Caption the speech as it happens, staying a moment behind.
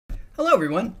Hello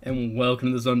everyone, and welcome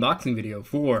to this unboxing video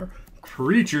for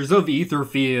Creatures of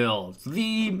Etherfields,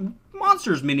 the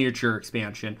Monsters miniature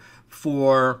expansion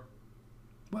for,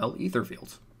 well,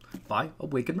 Etherfields by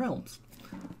Awaken Realms.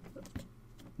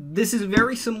 This is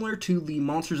very similar to the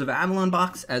Monsters of Avalon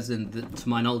box, as in, to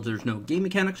my knowledge, there's no game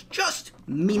mechanics, just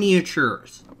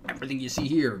miniatures. Everything you see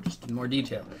here, just in more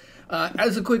detail.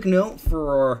 As a quick note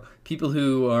for people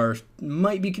who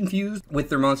might be confused with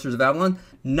their Monsters of Avalon,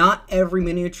 not every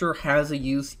miniature has a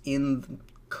use in the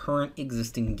current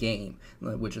existing game,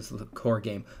 which is the core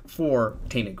game, for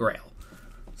Tainted Grail.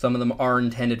 Some of them are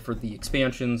intended for the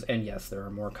expansions, and yes, there are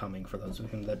more coming for those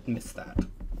of you that missed that.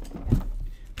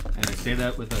 And I say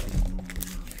that with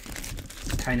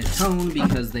a kind of tone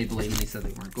because they blatantly said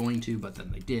they weren't going to, but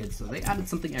then they did, so they added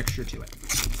something extra to it.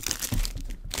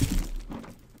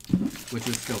 Which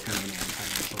is still kind of an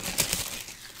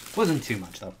anti-social. Wasn't too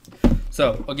much, though.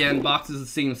 So, again, box is the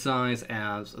same size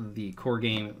as the core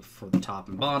game for the top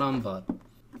and bottom, but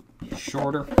it's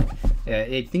shorter.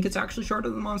 I think it's actually shorter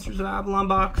than the Monsters of Avalon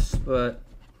box, but...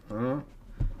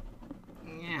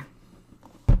 yeah.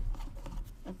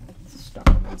 Stuck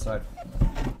on the inside.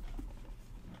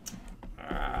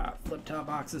 Flip top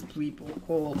boxes, people,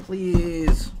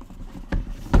 please.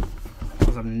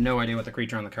 I have no idea what the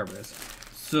creature on the cover is.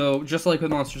 So, just like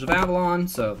with Monsters of Avalon,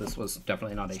 so this was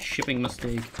definitely not a shipping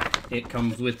mistake. It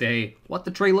comes with a what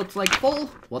the tray looks like full,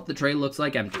 what the tray looks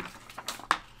like empty.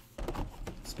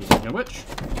 Speaking of which,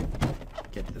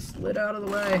 get this lid out of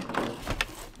the way.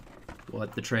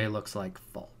 What the tray looks like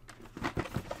full.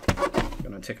 I'm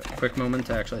gonna take a quick moment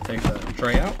to actually take the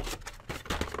tray out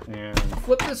and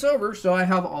flip this over so I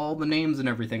have all the names and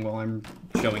everything while I'm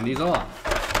showing these off.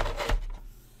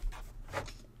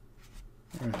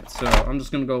 Alright, so I'm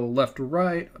just going to go left to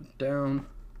right, down.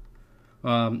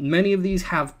 Many of these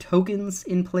have tokens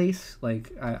in place,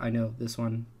 like I know this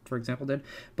one, for example, did.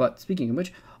 But speaking of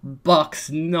which, Box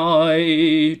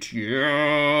Knight!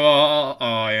 Yeah!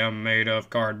 I am made of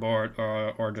cardboard,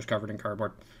 or just covered in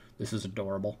cardboard. This is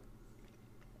adorable.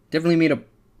 Definitely made of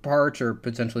parts, or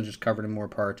potentially just covered in more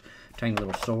parts. Tiny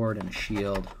little sword and a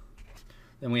shield.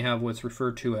 Then we have what's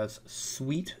referred to as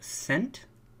Sweet Scent.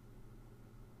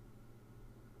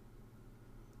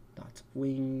 Lots of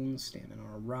wings, standing on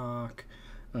a rock.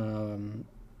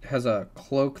 Has a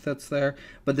cloak that's there,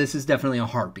 but this is definitely a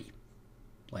harpy.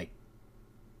 Like,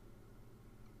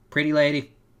 pretty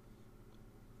lady,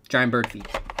 giant bird feet.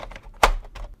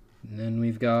 And then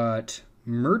we've got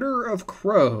Murder of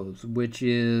Crows, which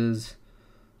is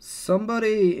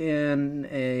somebody in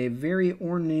a very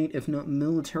ornate, if not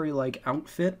military-like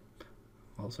outfit.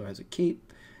 Also has a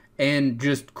cape, and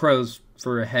just crows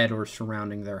for a head or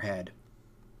surrounding their head.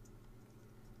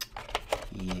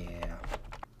 Yeah.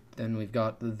 Then we've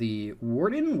got the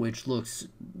Warden, which looks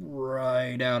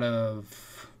right out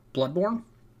of Bloodborne.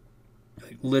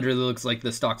 It literally looks like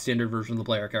the stock standard version of the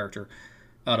player character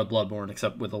out of Bloodborne,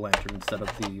 except with a lantern instead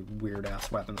of the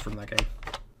weird-ass weapons from that game.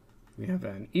 We have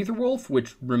an Etherwolf,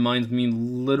 which reminds me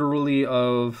literally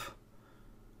of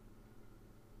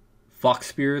fox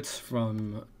spirits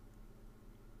from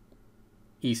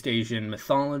East Asian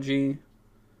mythology.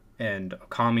 And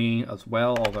Okami as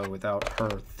well, although without her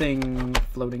thing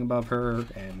floating above her,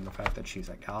 and the fact that she's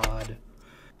a god.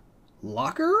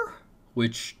 Locker,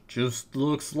 which just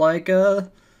looks like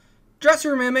a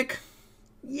dresser mimic.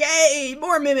 Yay,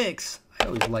 more mimics! I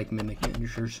always like mimic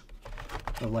miniatures.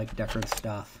 I like decorative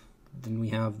stuff. Then we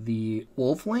have the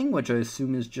Wolfling, which I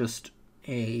assume is just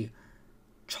a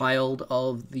child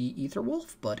of the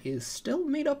Etherwolf, but is still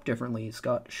made up differently. It's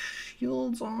got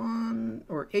shields on,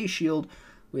 or a shield,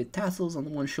 with tassels on the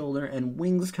one shoulder and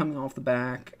wings coming off the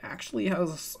back. Actually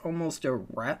has almost a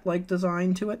rat-like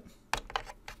design to it.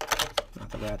 Not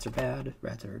that rats are bad,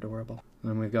 rats are adorable. And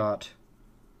then we've got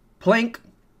Plank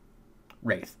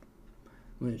Wraith,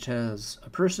 which has a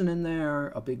person in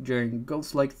there, a big giant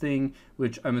ghost-like thing,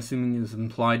 which I'm assuming is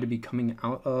implied to be coming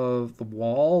out of the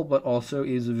wall, but also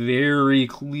is very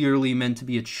clearly meant to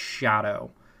be its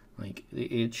shadow. Like,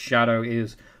 its shadow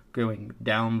is going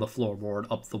down the floorboard,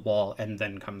 up the wall, and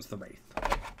then comes the Wraith.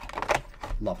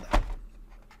 Love that.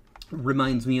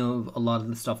 Reminds me of a lot of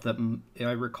the stuff that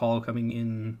I recall coming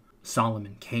in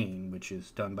Solomon Kane, which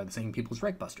is done by the same people as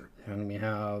Wreckbuster. And we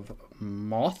have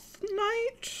Moth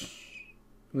Knight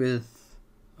with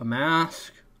a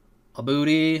mask, a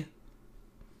booty.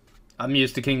 I'm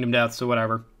used to Kingdom Death, so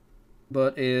whatever.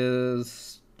 But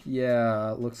is...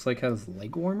 yeah, looks like has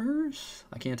leg warmers.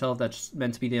 I can't tell if that's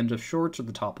meant to be the end of shorts or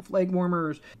the top of leg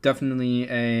warmers. Definitely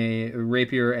a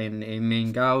rapier and a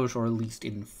main gouge, or at least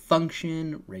in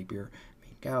function. Rapier,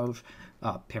 main gouge,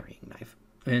 parrying knife.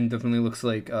 And definitely looks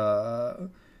like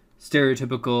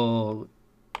stereotypical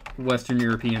Western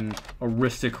European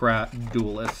aristocrat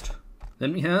duelist.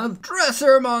 Then we have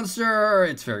Dresser Monster.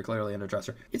 It's very clearly in a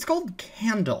dresser. It's called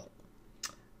Candle.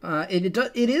 It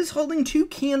is holding 2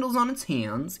 candles on its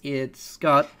hands. It's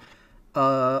got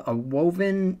a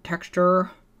woven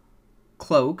texture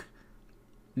cloak,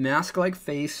 mask-like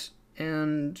face,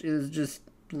 and is just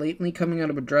blatantly coming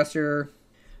out of a dresser.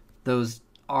 Those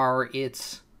are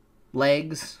its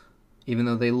legs, even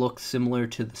though they look similar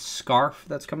to the scarf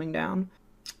that's coming down.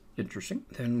 Interesting.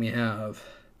 Then we have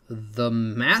the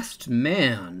Masked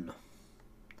Man.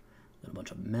 Got a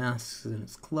bunch of masks in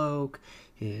his cloak.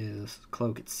 His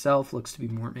cloak itself looks to be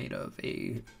more made of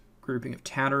a grouping of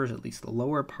tatters, at least the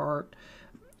lower part.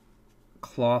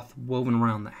 Cloth woven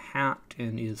around the hat,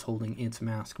 and is holding its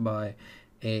mask by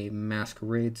a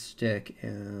masquerade stick,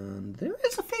 and there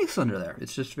is a face under there.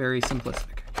 It's just very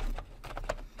simplistic.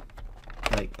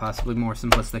 Like, possibly more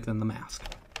simplistic than the mask.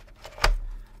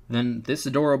 Then this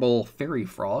adorable fairy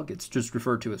frog, it's just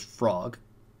referred to as frog,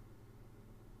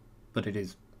 but it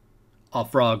is a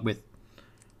frog with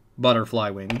butterfly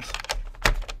wings.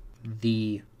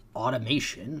 The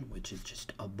automation, which is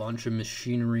just a bunch of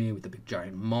machinery with a big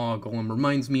giant maw golem,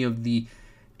 reminds me of the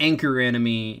anchor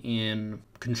enemy in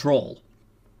Control.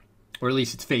 Or at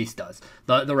least its face does.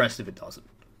 The rest of it doesn't.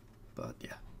 But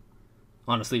yeah.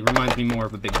 Honestly, it reminds me more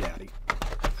of a Big Daddy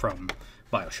from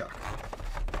Bioshock.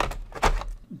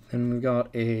 Then we've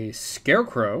got a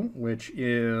Scarecrow, which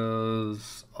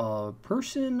is a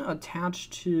person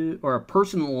attached to, or a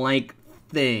person-like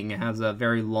thing. It has a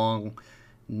very long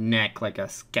neck, like a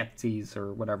Skeksis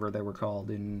or whatever they were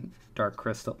called in Dark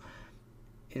Crystal.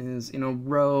 Is in a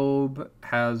robe,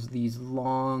 has these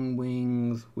long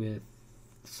wings with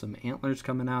some antlers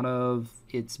coming out of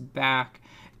its back,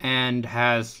 and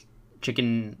has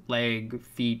chicken leg,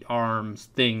 feet, arms,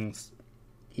 things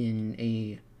in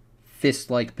a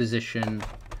fist-like position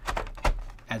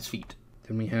as feet.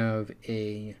 Then we have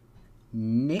a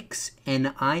Nyx,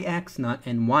 N-I-X, not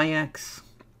N-Y-X.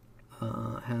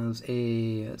 Has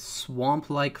a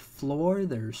swamp-like floor.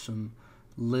 There's some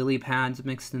lily pads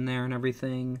mixed in there and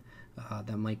everything.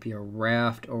 That might be a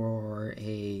raft or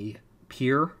a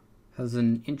pier. Has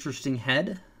an interesting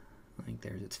head. Like,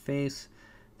 there's its face.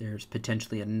 There's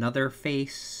potentially another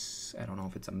face. I don't know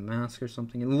if it's a mask or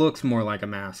something. It looks more like a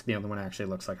mask. The other one actually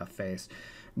looks like a face.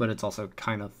 But it's also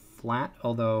kind of flat,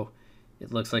 although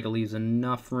it looks like it leaves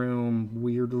enough room,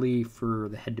 weirdly, for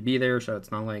the head to be there, so it's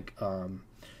not like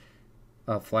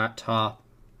a flat top.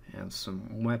 It has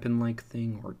some weapon-like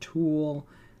thing or tool.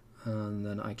 And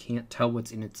then I can't tell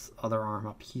what's in its other arm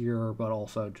up here, but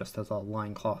also just has a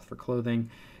loincloth for clothing.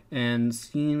 And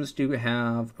seems to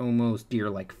have almost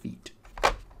deer-like feet.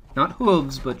 Not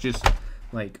hooves, but just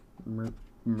like... Then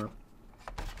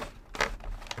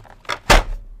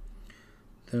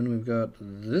we've got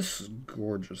this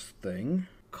gorgeous thing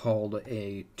called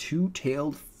a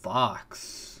two-tailed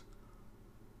fox.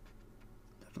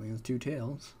 Definitely has 2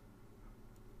 tails.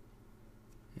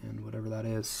 And whatever that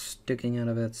is sticking out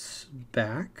of its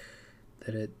back.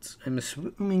 That it's, I'm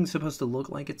assuming, supposed to look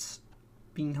like it's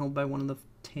being held by one of the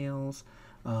tails.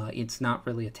 It's not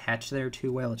really attached there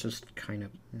too well. It's just kind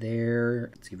of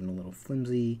there. It's even a little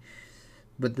flimsy.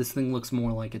 But this thing looks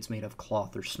more like it's made of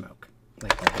cloth or smoke.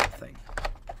 Like the whole thing.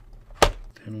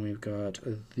 Then we've got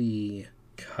the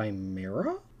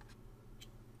Chimera. I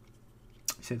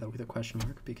say that with a question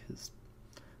mark because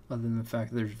other than the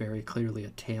fact that there's very clearly a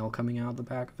tail coming out the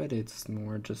back of it, it's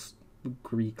more just a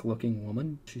Greek-looking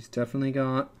woman. She's definitely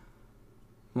got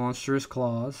monstrous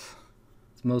claws.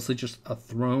 It's mostly just a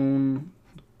throne,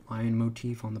 lion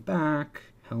motif on the back,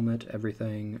 helmet,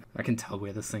 everything. I can tell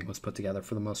where this thing was put together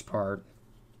for the most part.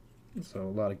 So a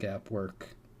lot of gap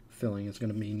work filling is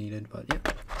going to be needed, but yeah,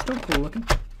 still cool looking.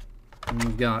 And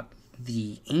we've got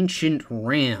the Ancient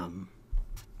Ram.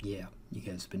 Yeah, you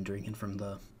guys have been drinking from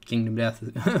the Kingdom Death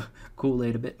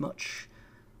Kool-Aid a bit much,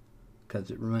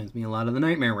 because it reminds me a lot of the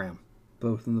Nightmare Ram.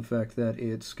 Both in the fact that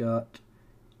it's got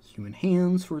human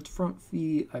hands for its front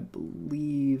feet, I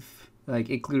believe. Like,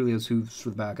 it clearly has hooves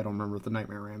for the back. I don't remember what the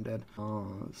Nightmare Ram did.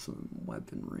 Some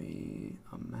weaponry,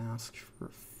 a mask for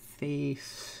a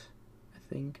face, I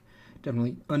think.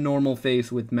 Definitely a normal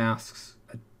face with masks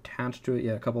attached to it.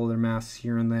 Yeah, a couple other masks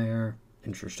here and there.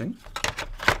 Interesting.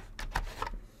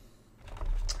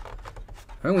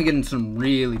 I'm only getting some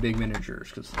really big miniatures,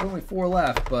 because there's only 4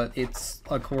 left, but it's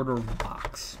a quarter of the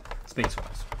box,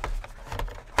 space-wise.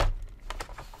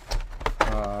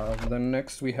 Then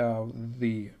next we have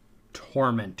the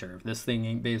Tormentor. If this thing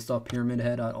ain't based off Pyramid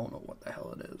Head, I don't know what the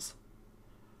hell it is.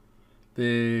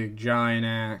 Big giant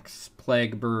axe,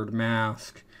 plague bird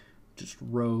mask, just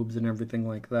robes and everything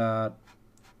like that.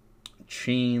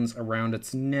 Chains around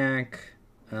its neck,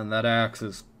 and that axe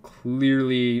is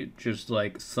clearly just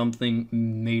like something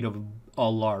made of a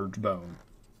large bone.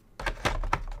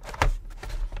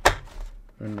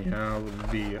 And we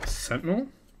have the Sentinel.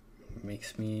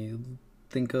 Makes me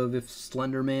think of if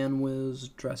Slender Man was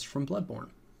dressed from Bloodborne,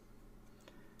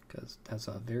 because it has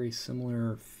a very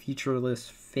similar featureless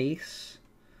face.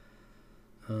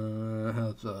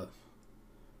 Has a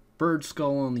bird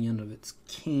skull on the end of its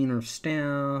cane or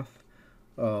staff,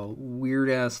 a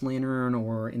weird-ass lantern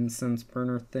or incense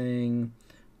burner thing,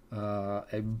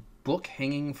 a book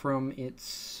hanging from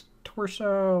its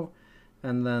torso,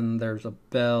 and then there's a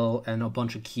bell and a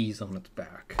bunch of keys on its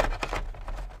back.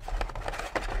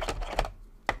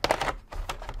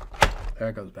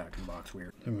 That goes back in the box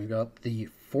weird. Then we got the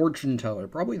Fortune Teller,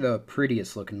 probably the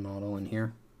prettiest looking model in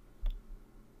here.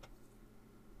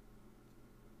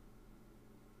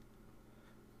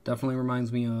 Definitely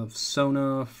reminds me of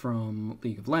Sona from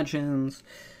League of Legends.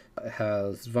 It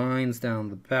has vines down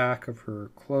the back of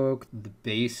her cloak. The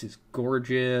base is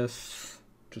gorgeous.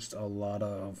 Just a lot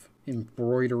of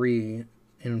embroidery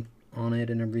on it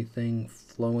and everything.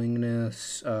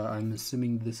 Flowingness. I'm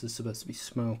assuming this is supposed to be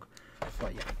smoke.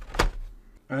 But yeah.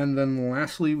 And then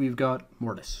lastly, we've got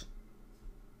Mortis.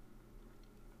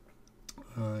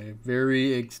 A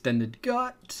very extended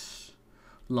gut.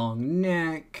 Long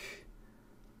neck.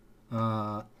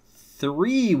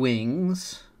 3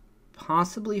 wings,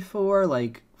 possibly 4,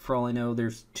 like, for all I know,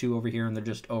 there's 2 over here and they're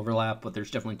just overlap, but there's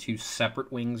definitely 2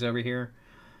 separate wings over here.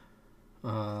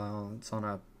 It's on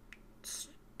a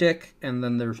stick, and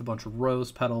then there's a bunch of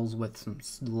rose petals with some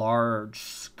large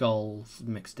skulls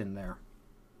mixed in there.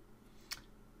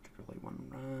 Particularly one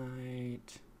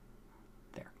right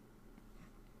there.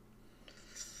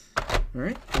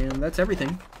 Alright, and that's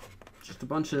everything. Just a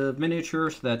bunch of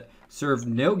miniatures that serve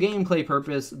no gameplay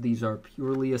purpose. These are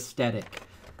purely aesthetic.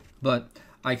 But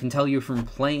I can tell you from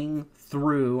playing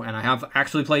through, and I have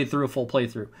actually played through a full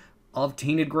playthrough of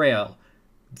Tainted Grail,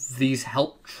 these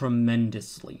help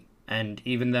tremendously. And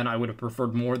even then, I would have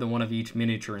preferred more than one of each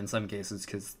miniature in some cases,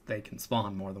 because they can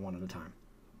spawn more than one at a time.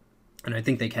 And I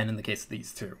think they can in the case of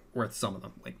these too, or some of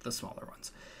them, like the smaller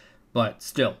ones. But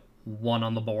still, one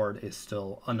on the board is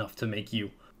still enough to make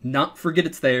you not forget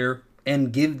it's there,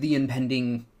 and give the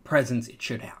impending presence it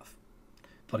should have.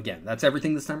 But again, that's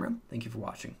everything this time around. Thank you for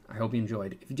watching. I hope you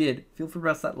enjoyed. If you did, feel free to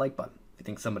press that like button. If you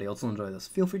think somebody else will enjoy this,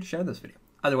 feel free to share this video.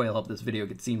 Either way, it'll help this video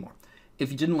get seen more.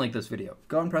 If you didn't like this video,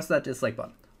 go and press that dislike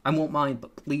button. I won't mind,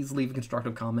 but please leave a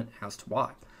constructive comment as to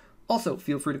why. Also,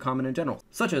 feel free to comment in general,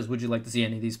 such as, would you like to see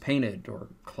any of these painted or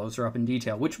closer up in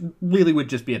detail, which really would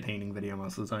just be a painting video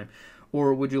most of the time.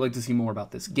 Or would you like to see more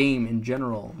about this game in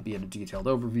general, be it a detailed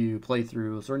overview,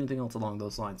 playthroughs, or anything else along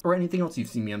those lines, or anything else you've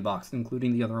seen me unbox,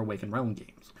 including the other Awaken Realms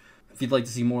games. If you'd like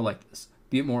to see more like this,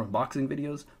 be it more unboxing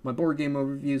videos, my board game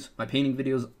overviews, my painting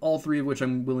videos, all 3 of which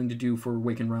I'm willing to do for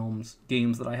Awaken Realms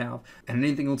games that I have, and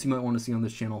anything else you might want to see on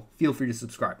this channel, feel free to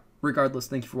subscribe. Regardless,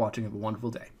 thank you for watching. Have a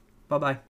wonderful day. Bye-bye.